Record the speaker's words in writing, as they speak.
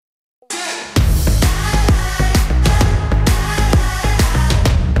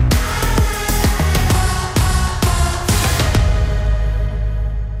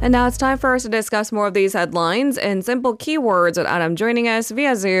And now it's time for us to discuss more of these headlines in simple keywords with Adam joining us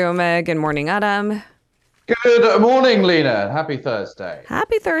via Zoom. Good morning, Adam. Good morning, Lena. Happy Thursday.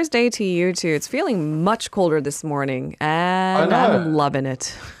 Happy Thursday to you too. It's feeling much colder this morning, I and I'm know. loving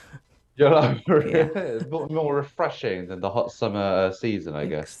it. You're like, Yeah, it's more refreshing than the hot summer season, I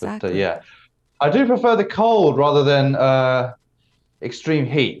guess. But exactly. yeah, I do prefer the cold rather than extreme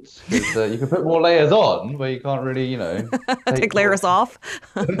heat because you can put more layers on where you can't really, take Take more. layers off.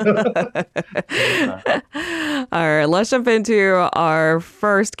 Yeah. All right, let's jump into our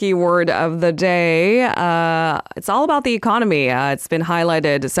first keyword of the day. It's all about the economy. It's been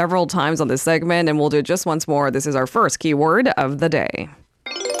highlighted several times on this segment, and we'll do it just once more. This is our first keyword of the day.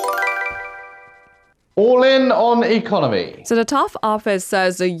 All in on economy. So the top office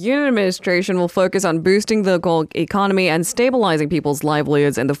says the union administration will focus on boosting the local economy and stabilizing people's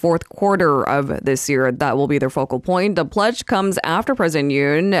livelihoods in the fourth quarter of this year. That will be their focal point. The pledge comes after President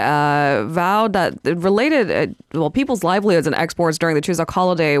Yoon vowed that people's livelihoods and exports during the Chuseok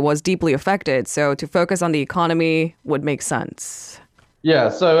holiday was deeply affected. So to focus on the economy would make sense. Yeah,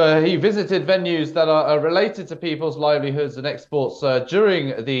 so he visited venues that are related to people's livelihoods and exports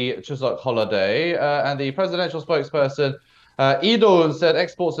during the Chuseok holiday. And the presidential spokesperson, Lee Do-eun, said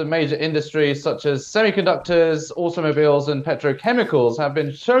exports in major industries such as semiconductors, automobiles, and petrochemicals have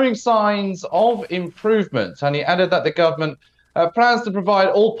been showing signs of improvement. And he added that the government plans to provide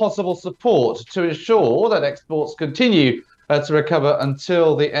all possible support to ensure that exports continue to recover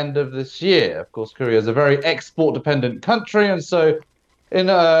until the end of this year. Of course, Korea is a very export-dependent country, and so in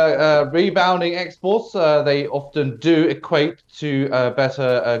rebounding exports, they often do equate to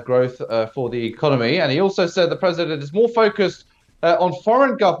better growth for the economy. And he also said the president is more focused on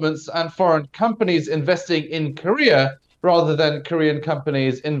foreign governments and foreign companies investing in Korea rather than Korean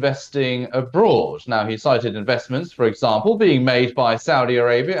companies investing abroad. Now, he cited investments, for example, being made by Saudi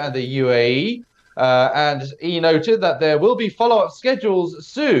Arabia and the UAE. And he noted that there will be follow-up schedules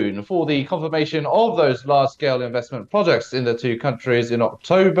soon for the confirmation of those large-scale investment projects in the two countries in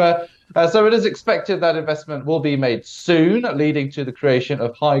October. So it is expected that investment will be made soon, leading to the creation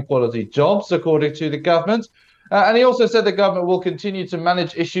of high-quality jobs, according to the government. And he also said the government will continue to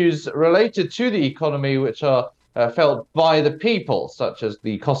manage issues related to the economy, which are felt by the people, such as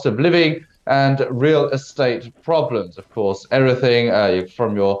the cost of living and real estate problems. Of course, everything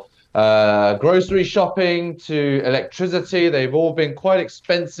from your grocery shopping to electricity. They've all been quite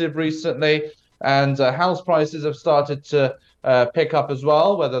expensive recently, and house prices have started to pick up as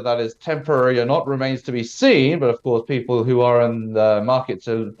well. Whether that is temporary or not remains to be seen. But of course, people who are in the market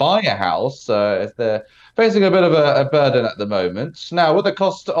to buy a house, they're facing a bit of a burden at the moment. Now, with the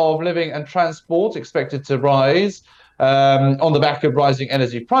cost of living and transport expected to rise, on the back of rising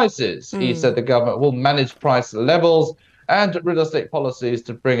energy prices, he said the government will manage price levels and real estate policies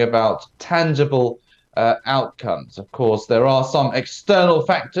to bring about tangible outcomes. Of course, there are some external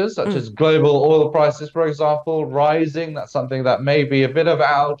factors, such as global oil prices, for example, rising. That's something that may be a bit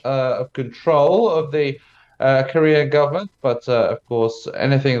out of control of the Korean government. But of course,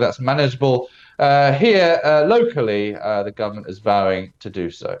 anything that's manageable here locally, the government is vowing to do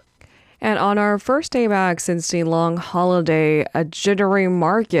so. And on our first day back since the long holiday, a jittery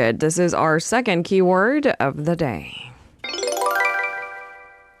market. This is our second keyword of the day.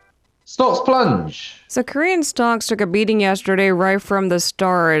 Stocks plunge. So Korean stocks took a beating yesterday right from the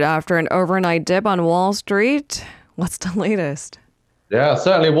start after an overnight dip on Wall Street. What's the latest? Yeah,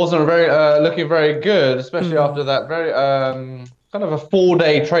 certainly wasn't very looking very good, especially after that very kind of a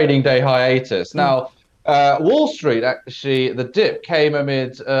 4-day trading day hiatus. Now, Wall Street, actually, the dip came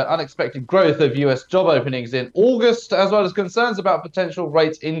amid unexpected growth of US job openings in August, as well as concerns about potential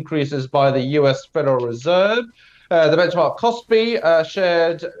rate increases by the US Federal Reserve. The benchmark Kospi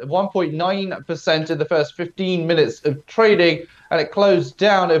shared 1.9% in the first 15 minutes of trading, and it closed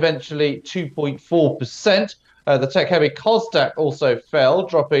down eventually 2.4%. The tech-heavy Kosdaq also fell,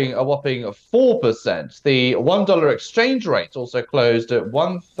 dropping a whopping 4%. The $1 exchange rate also closed at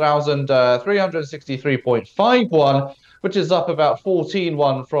 1,363.51, which is up about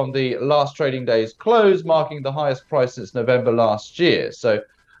 14 from the last trading day's close, marking the highest price since November last year. So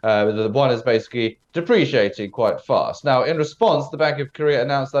the won is basically depreciating quite fast. Now, in response, the Bank of Korea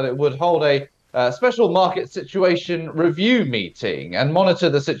announced that it would hold a special market situation review meeting and monitor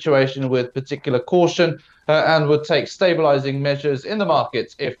the situation with particular caution and would take stabilizing measures in the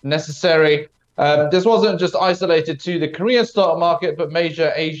markets if necessary. This wasn't just isolated to the Korean stock market, but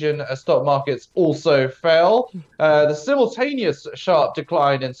major Asian stock markets also fell. The simultaneous sharp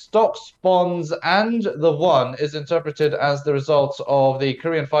decline in stocks, bonds, and the won is interpreted as the result of the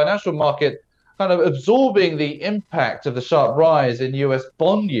Korean financial market kind of absorbing the impact of the sharp rise in US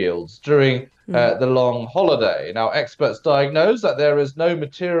bond yields during the long holiday. Now, experts diagnose that there is no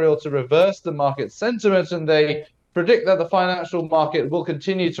material to reverse the market sentiment, and they predict that the financial market will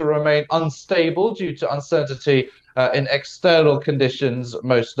continue to remain unstable due to uncertainty in external conditions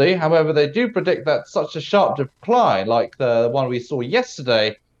mostly. However, they do predict that such a sharp decline, like the one we saw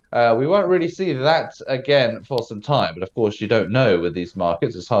yesterday, we won't really see that again for some time. But of course, you don't know with these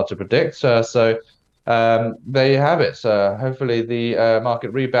markets; it's hard to predict. There you have it. Hopefully, the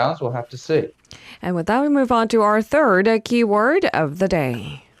market rebounds. We'll have to see. And with that, we move on to our third keyword of the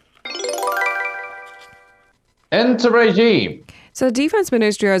day. Enter regime. So the Defense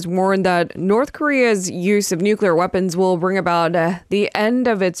Ministry has warned that North Korea's use of nuclear weapons will bring about the end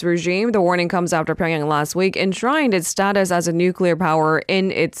of its regime. The warning comes after Pyongyang last week enshrined its status as a nuclear power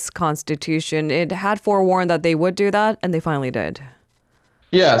in its constitution. It had forewarned that they would do that, and they finally did.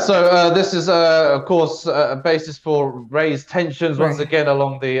 Yeah, so this is, of course, a basis for raised tensions once again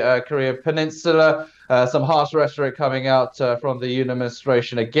along the Korean Peninsula. Some harsh rhetoric coming out from the Yoon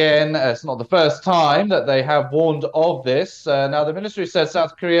administration again. It's not the first time that they have warned of this. Now, the ministry says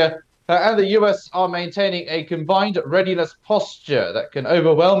South Korea and the US are maintaining a combined readiness posture that can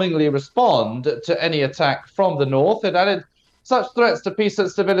overwhelmingly respond to any attack from the north. It added, such threats to peace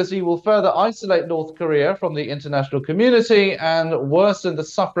and stability will further isolate North Korea from the international community and worsen the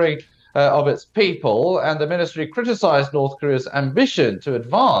suffering of its people. And the ministry criticized North Korea's ambition to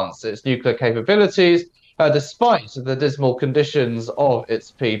advance its nuclear capabilities, despite the dismal conditions of its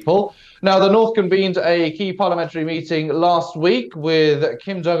people. Now, the North convened a key parliamentary meeting last week with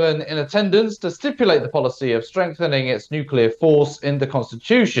Kim Jong-un in attendance to stipulate the policy of strengthening its nuclear force in the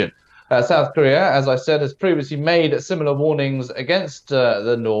constitution. South Korea, as I said, has previously made similar warnings against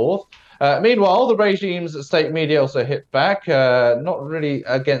the North. Meanwhile, the regime's state media also hit back, not really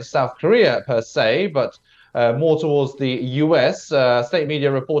against South Korea per se, but more towards the US. State media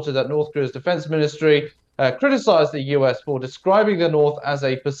reported that North Korea's defense ministry criticized the US for describing the North as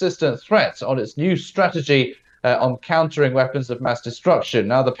a persistent threat on its new strategy on countering weapons of mass destruction.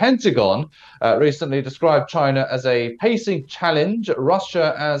 Now, the Pentagon recently described China as a pacing challenge,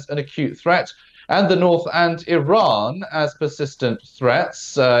 Russia as an acute threat, and the North and Iran as persistent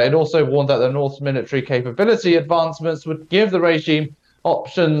threats. It also warned that the North's military capability advancements would give the regime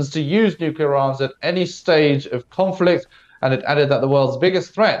options to use nuclear arms at any stage of conflict. And it added that the world's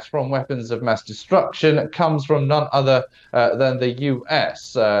biggest threat from weapons of mass destruction comes from none other than the US.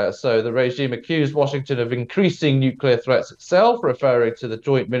 So the regime accused Washington of increasing nuclear threats itself, referring to the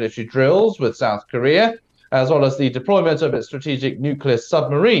joint military drills with South Korea, as well as the deployment of its strategic nuclear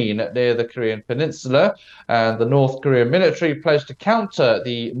submarine near the Korean Peninsula. And the North Korean military pledged to counter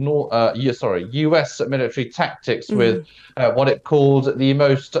the US military tactics with what it called the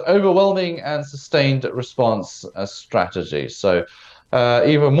most overwhelming and sustained response strategy. So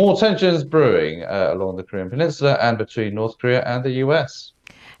even more tensions brewing along the Korean Peninsula and between North Korea and the US.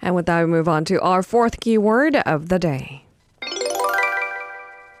 And with that, we move on to our fourth keyword of the day.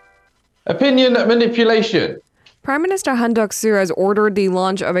 Opinion manipulation. Prime Minister Han Duck-soo has ordered the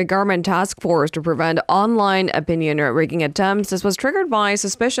launch of a government task force to prevent online opinion rigging attempts. This was triggered by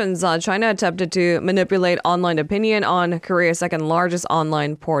suspicions China attempted to manipulate online opinion on Korea's second largest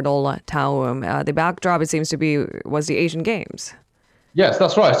online portal, Taum. The backdrop, it seems to be, was the Asian Games. Yes,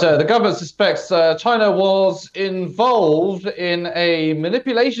 that's right. The government suspects China was involved in a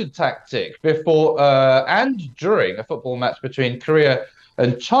manipulation tactic before and during a football match between Korea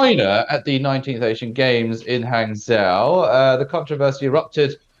and China at the 19th Asian Games in Hangzhou. The controversy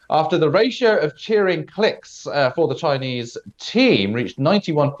erupted after the ratio of cheering clicks for the Chinese team reached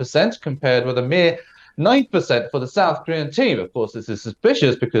 91% compared with a mere 9% for the South Korean team. Of course, this is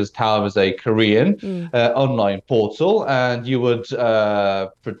suspicious because Taum is a Korean online portal, and you would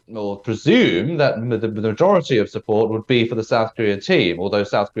presume that the majority of support would be for the South Korean team, although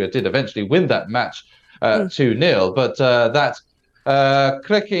South Korea did eventually win that match 2-0. But that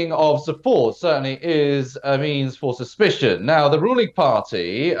clicking of support certainly is a means for suspicion. Now, the ruling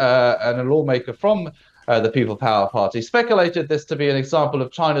party and a lawmaker from the People Power Party speculated this to be an example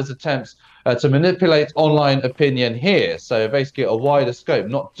of China's attempts to manipulate online opinion here. So basically a wider scope,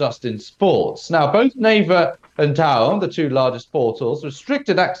 not just in sports. Now, both Naver and Taum, the two largest portals,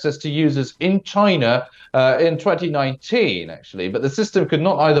 restricted access to users in China in 2019, actually. But the system could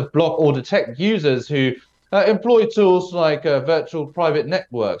not either block or detect users who employ tools like virtual private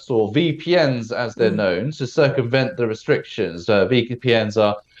networks, or VPNs as they're known, to circumvent the restrictions. VPNs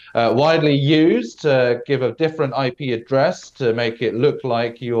are widely used to give a different IP address to make it look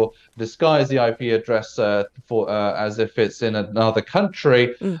like you're disguise the IP address as if it's in another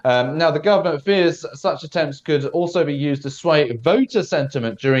country. Now, the government fears such attempts could also be used to sway voter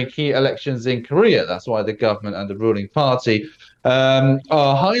sentiment during key elections in Korea. That's why the government and the ruling party are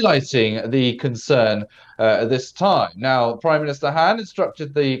highlighting the concern this time. Now, Prime Minister Han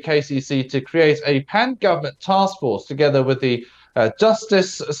instructed the KCC to create a pan-government task force together with the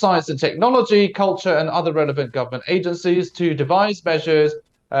Justice, Science and Technology, Culture and other relevant government agencies to devise measures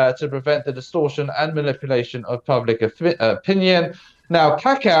to prevent the distortion and manipulation of public opinion. Now,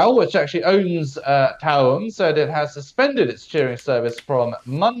 Kakao, which actually owns Taum, said it has suspended its cheering service from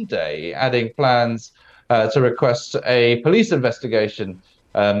Monday, adding plans to request a police investigation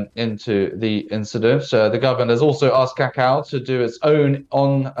into the incident. The government has also asked Kakao to do its own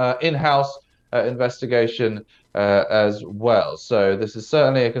in-house investigation as well. So this is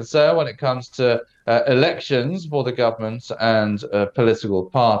certainly a concern when it comes to elections for the government and political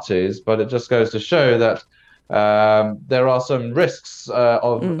parties, but it just goes to show that there are some risks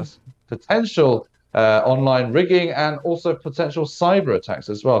of potential online rigging and also potential cyber attacks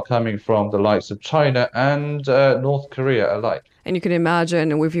as well, coming from the likes of China and North Korea alike. And you can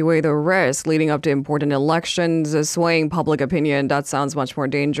imagine if you weigh the risk leading up to important elections, swaying public opinion, that sounds much more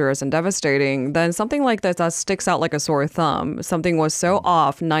dangerous and devastating than something like this that sticks out like a sore thumb. Something was so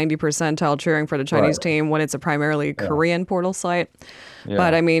off, 90 percentile cheering for the Chinese team when it's a primarily Korean portal site. Yeah.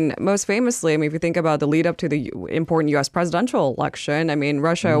 But I mean, most famously, if you think about the lead up to the important U.S. presidential election,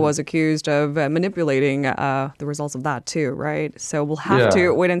 Russia was accused of manipulating the results of that too, right? So we'll have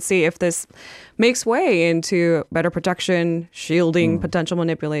to wait and see if this makes way into better protection, shielding potential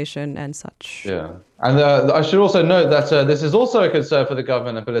manipulation and such. Yeah. And I should also note that this is also a concern for the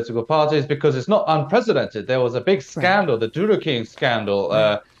government and political parties because it's not unprecedented. There was a big scandal, the Duro King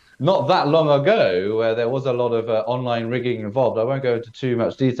scandal, not that long ago, where there was a lot of online rigging involved. I won't go into too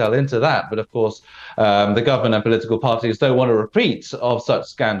much detail into that, but of course, the government and political parties don't want a repeat of such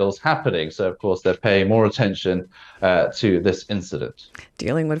scandals happening. So, of course, they're paying more attention to this incident.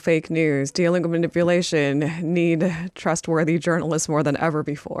 Dealing with fake news, dealing with manipulation, need trustworthy journalists more than ever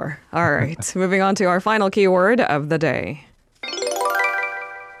before. All right, moving on to our final keyword of the day.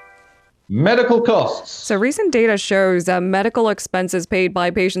 Medical costs. So recent data shows that medical expenses paid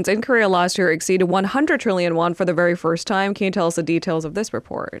by patients in Korea last year exceeded 100 trillion won for the very first time. Can you tell us the details of this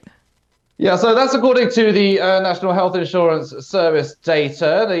report? Yeah, so that's according to the National Health Insurance Service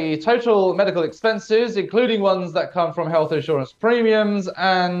data. The total medical expenses, including ones that come from health insurance premiums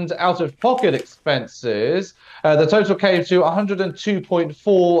and out-of-pocket expenses, the total came to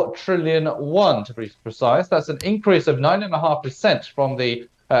 102.4 trillion won, to be precise. That's an increase of 9.5% from the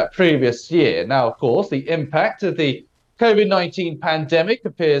previous year. Now, of course, the impact of the COVID-19 pandemic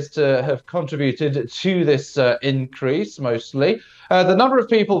appears to have contributed to this increase mostly. The number of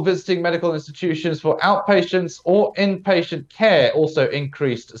people visiting medical institutions for outpatients or inpatient care also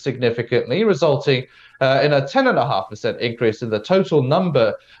increased significantly, resulting in a 10.5% increase in the total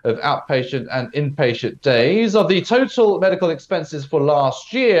number of outpatient and inpatient days. Of the total medical expenses for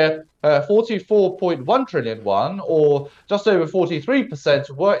last year, 44.1 trillion won, or just over 43%,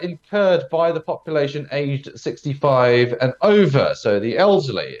 were incurred by the population aged 65 and over, so the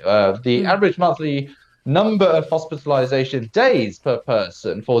elderly. The average monthly number of hospitalization days per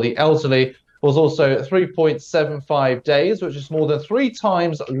person for the elderly was also 3.75 days, which is more than 3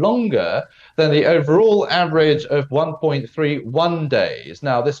 times longer than the overall average of 1.31 days.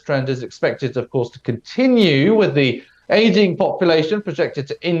 Now, this trend is expected, of course, to continue with the aging population projected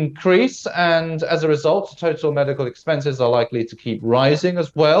to increase, and as a result, total medical expenses are likely to keep rising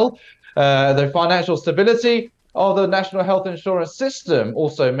as well. The financial stability of the national health insurance system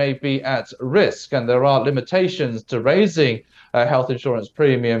also may be at risk, and there are limitations to raising health insurance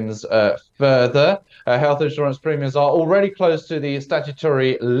premiums further. Health insurance premiums are already close to the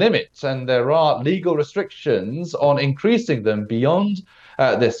statutory limit, and there are legal restrictions on increasing them beyond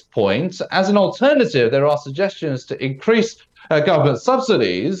this point. As an alternative, there are suggestions to increase government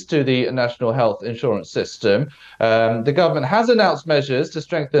subsidies to the national health insurance system. The government has announced measures to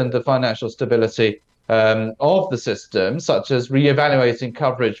strengthen the financial stability of the system, such as re-evaluating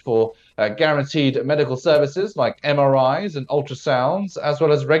coverage for guaranteed medical services like MRIs and ultrasounds, as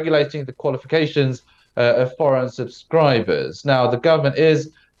well as regulating the qualifications of foreign subscribers. Now, the government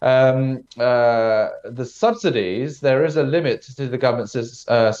is the subsidies, there is a limit to the government's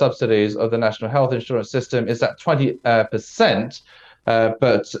subsidies of the national health insurance system is at 20%,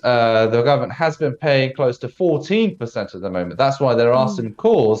 but the government has been paying close to 14% at the moment. That's why there are some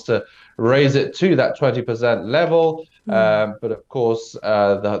calls to raise it to that 20% level. But of course,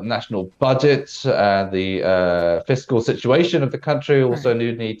 the national budget and the fiscal situation of the country also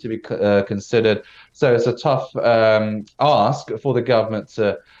need to be considered. So it's a tough ask for the government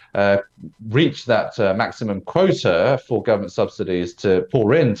to reach that maximum quota for government subsidies to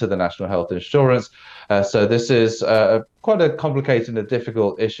pour into the national health insurance. So this is quite a complicated and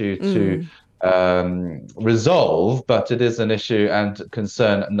difficult issue to resolve, but it is an issue and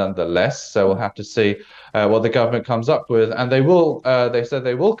concern nonetheless. So we'll have to see what the government comes up with, and they said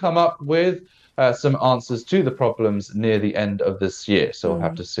they will come up with some answers to the problems near the end of this year. So we'll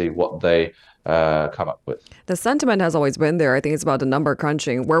have to see what they come up with. The sentiment has always been there. I think it's about the number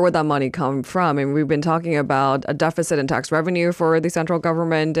crunching. Where would that money come from? And we've been talking about a deficit in tax revenue for the central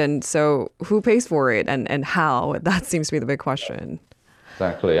government. And so who pays for it and how? That seems to be the big question.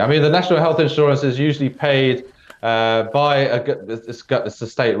 Exactly. I mean, the national health insurance is usually paid by it's a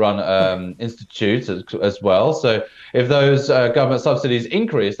state-run institute as well. So if those government subsidies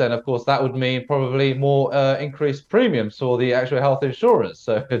increase, then of course that would mean probably more increased premiums for the actual health insurance.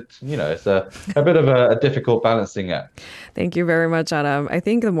 So it's a bit of a difficult balancing act. Thank you very much, Adam. I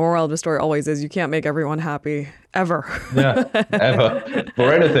think the moral of the story always is you can't make everyone happy. Ever. Yeah, ever.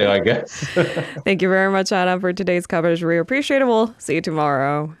 For anything, I guess. Thank you very much, Adam, for today's coverage. We appreciate it. We'll see you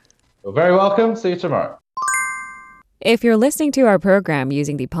tomorrow. You're very welcome. See you tomorrow. If you're listening to our program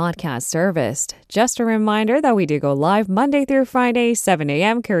using the podcast service, just a reminder that we do go live Monday through Friday, 7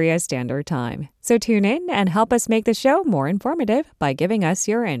 a.m. Korea Standard Time. So tune in and help us make the show more informative by giving us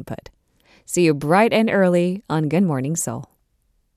your input. See you bright and early on Good Morning Seoul.